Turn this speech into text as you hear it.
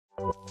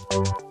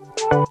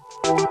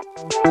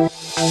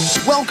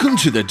Welcome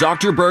to the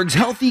Dr. Berg's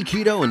Healthy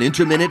Keto and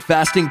Intermittent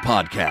Fasting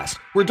Podcast,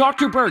 where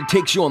Dr. Berg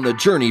takes you on the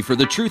journey for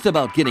the truth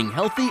about getting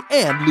healthy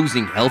and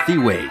losing healthy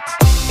weight.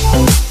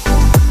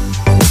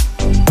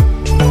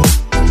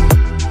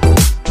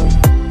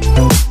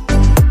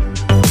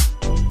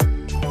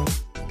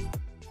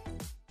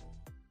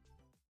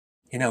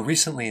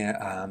 Recently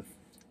I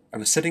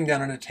was sitting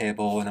down at a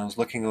table and I was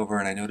looking over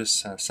and I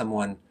noticed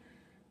someone's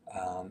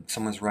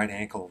right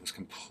ankle was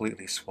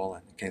completely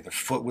swollen. Okay, their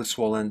foot was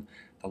swollen,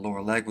 the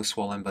lower leg was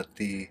swollen, but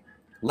the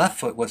left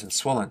foot wasn't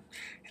swollen.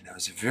 And I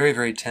was very,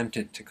 very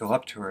tempted to go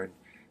up to her and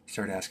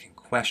start asking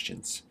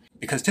questions.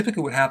 Because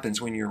typically what happens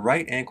when your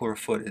right ankle or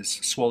foot is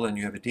swollen,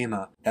 you have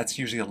edema, that's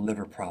usually a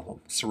liver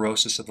problem,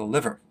 cirrhosis of the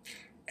liver.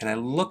 And I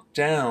looked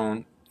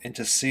down and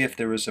to see if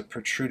there was a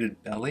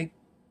protruded belly,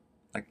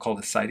 like called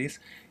ascites,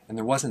 and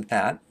there wasn't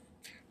that.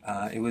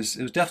 It was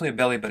definitely a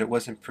belly, but it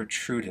wasn't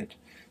protruded.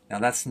 Now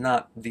that's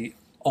not the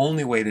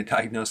only way to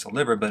diagnose a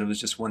liver, but it was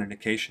just one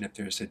indication if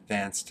there's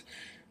advanced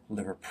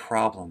liver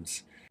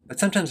problems. But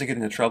sometimes I get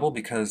into trouble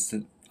because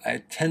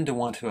I tend to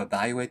want to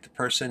evaluate the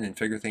person and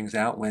figure things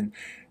out when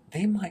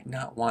they might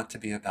not want to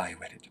be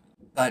evaluated.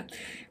 But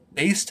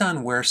based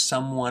on where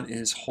someone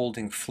is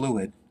holding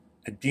fluid,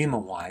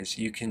 edema-wise,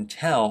 you can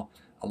tell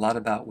a lot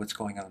about what's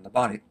going on in the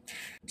body.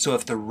 So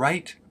if the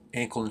right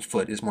ankle and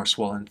foot is more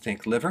swollen,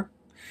 think liver.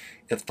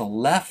 If the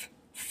left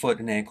foot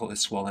and ankle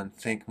is swollen,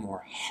 think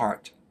more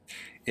heart.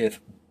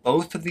 If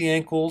both of the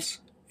ankles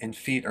and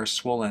feet are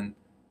swollen,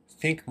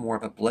 think more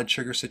of a blood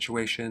sugar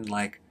situation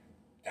like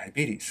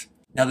diabetes.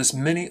 Now there's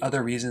many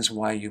other reasons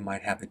why you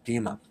might have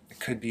edema. It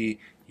could be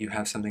you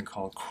have something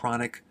called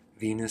chronic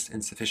venous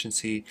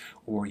insufficiency,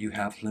 or you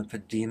have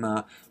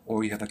lymphedema,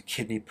 or you have a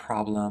kidney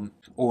problem,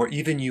 or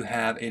even you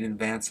have an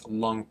advanced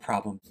lung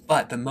problem.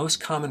 But the most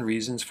common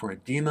reasons for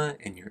edema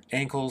in your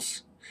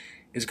ankles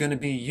is going to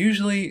be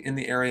usually in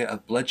the area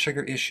of blood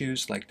sugar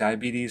issues like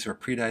diabetes or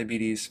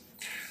prediabetes,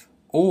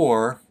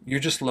 or you're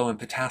just low in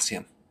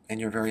potassium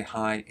and you're very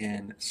high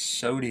in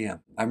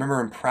sodium. I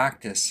remember in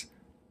practice,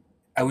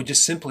 I would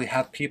just simply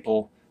have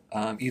people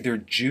either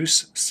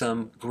juice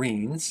some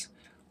greens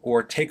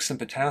or take some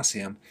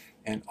potassium,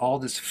 and all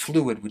this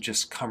fluid would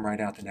just come right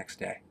out the next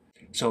day.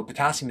 So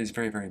potassium is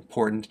very, very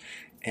important,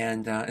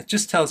 and it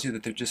just tells you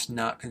that they're just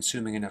not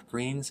consuming enough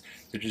greens.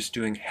 They're just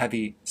doing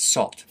heavy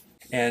salt.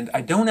 And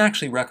I don't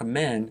actually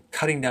recommend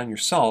cutting down your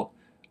salt.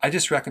 I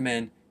just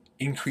recommend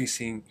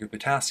increasing your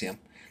potassium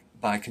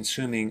by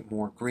consuming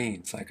more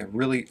greens, like a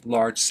really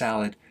large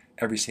salad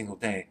every single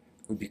day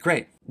would be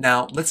great.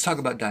 Now, let's talk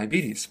about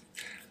diabetes.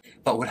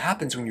 But what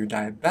happens when you're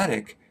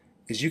diabetic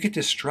is you get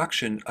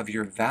destruction of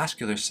your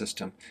vascular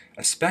system,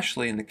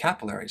 especially in the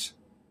capillaries.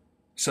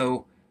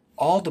 So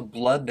all the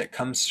blood that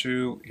comes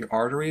through your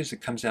arteries,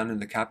 that comes down into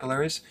the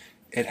capillaries,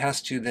 it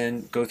has to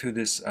then go through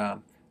this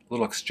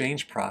little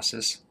exchange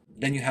process.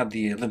 Then you have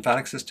the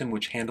lymphatic system,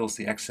 which handles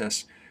the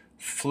excess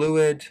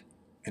fluid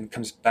and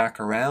comes back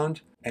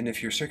around. And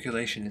if your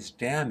circulation is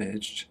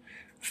damaged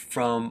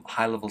from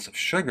high levels of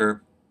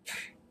sugar,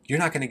 you're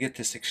not going to get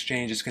this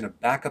exchange. It's going to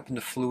back up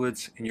into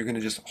fluids, and you're going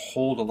to just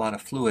hold a lot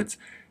of fluids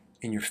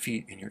in your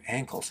feet and your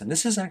ankles. And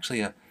this is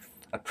actually a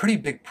pretty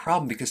big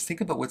problem, because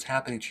think about what's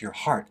happening to your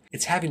heart.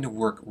 It's having to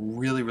work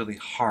really, really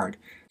hard.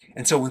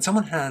 And so when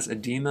someone has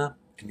edema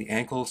in the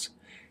ankles,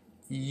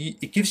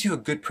 it gives you a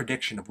good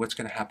prediction of what's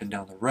going to happen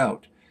down the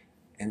road.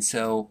 And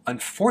so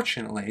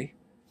unfortunately,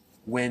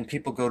 when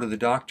people go to the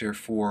doctor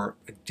for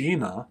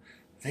edema,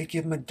 they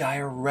give them a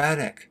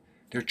diuretic.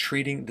 They're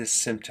treating the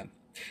symptom.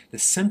 The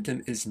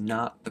symptom is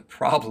not the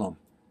problem.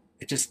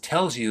 It just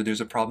tells you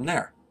there's a problem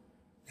there.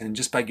 And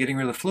just by getting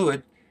rid of the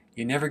fluid,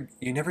 you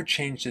never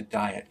change the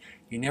diet.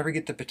 You never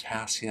get the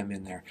potassium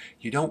in there.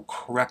 You don't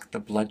correct the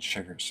blood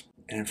sugars.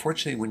 And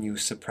unfortunately, when you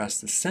suppress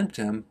the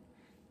symptom,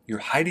 you're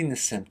hiding the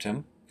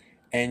symptom,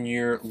 and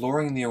you're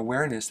lowering the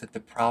awareness that the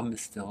problem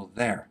is still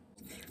there.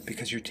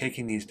 Because you're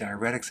taking these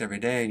diuretics every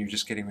day and you're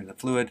just getting rid of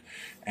the fluid,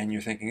 and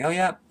you're thinking, oh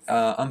yeah,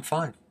 I'm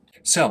fine.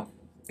 So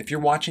if you're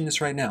watching this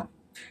right now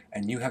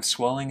and you have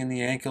swelling in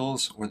the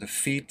ankles or the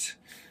feet,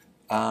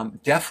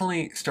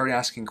 definitely start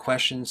asking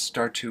questions,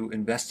 start to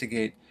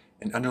investigate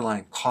an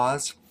underlying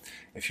cause.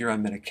 If you're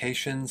on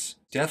medications,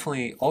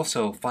 definitely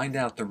also find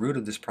out the root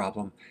of this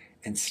problem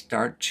and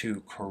start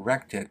to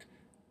correct it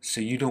so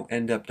you don't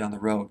end up down the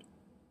road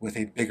with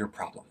a bigger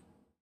problem.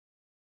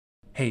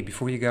 Hey,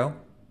 before you go,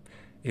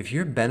 if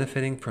you're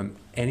benefiting from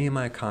any of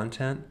my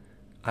content,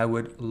 I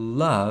would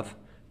love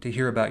to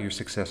hear about your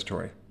success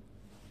story.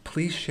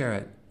 Please share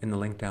it in the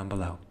link down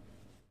below.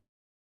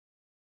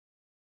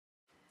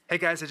 Hey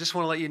guys, I just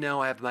want to let you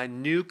know I have my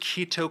new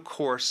keto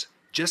course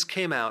just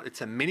came out.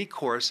 It's a mini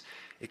course.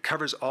 It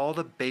covers all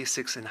the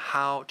basics and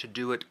how to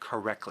do it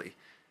correctly.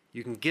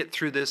 You can get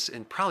through this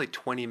in probably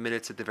 20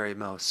 minutes at the very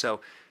most. So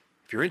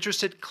if you're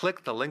interested,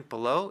 click the link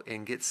below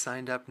and get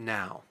signed up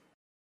now.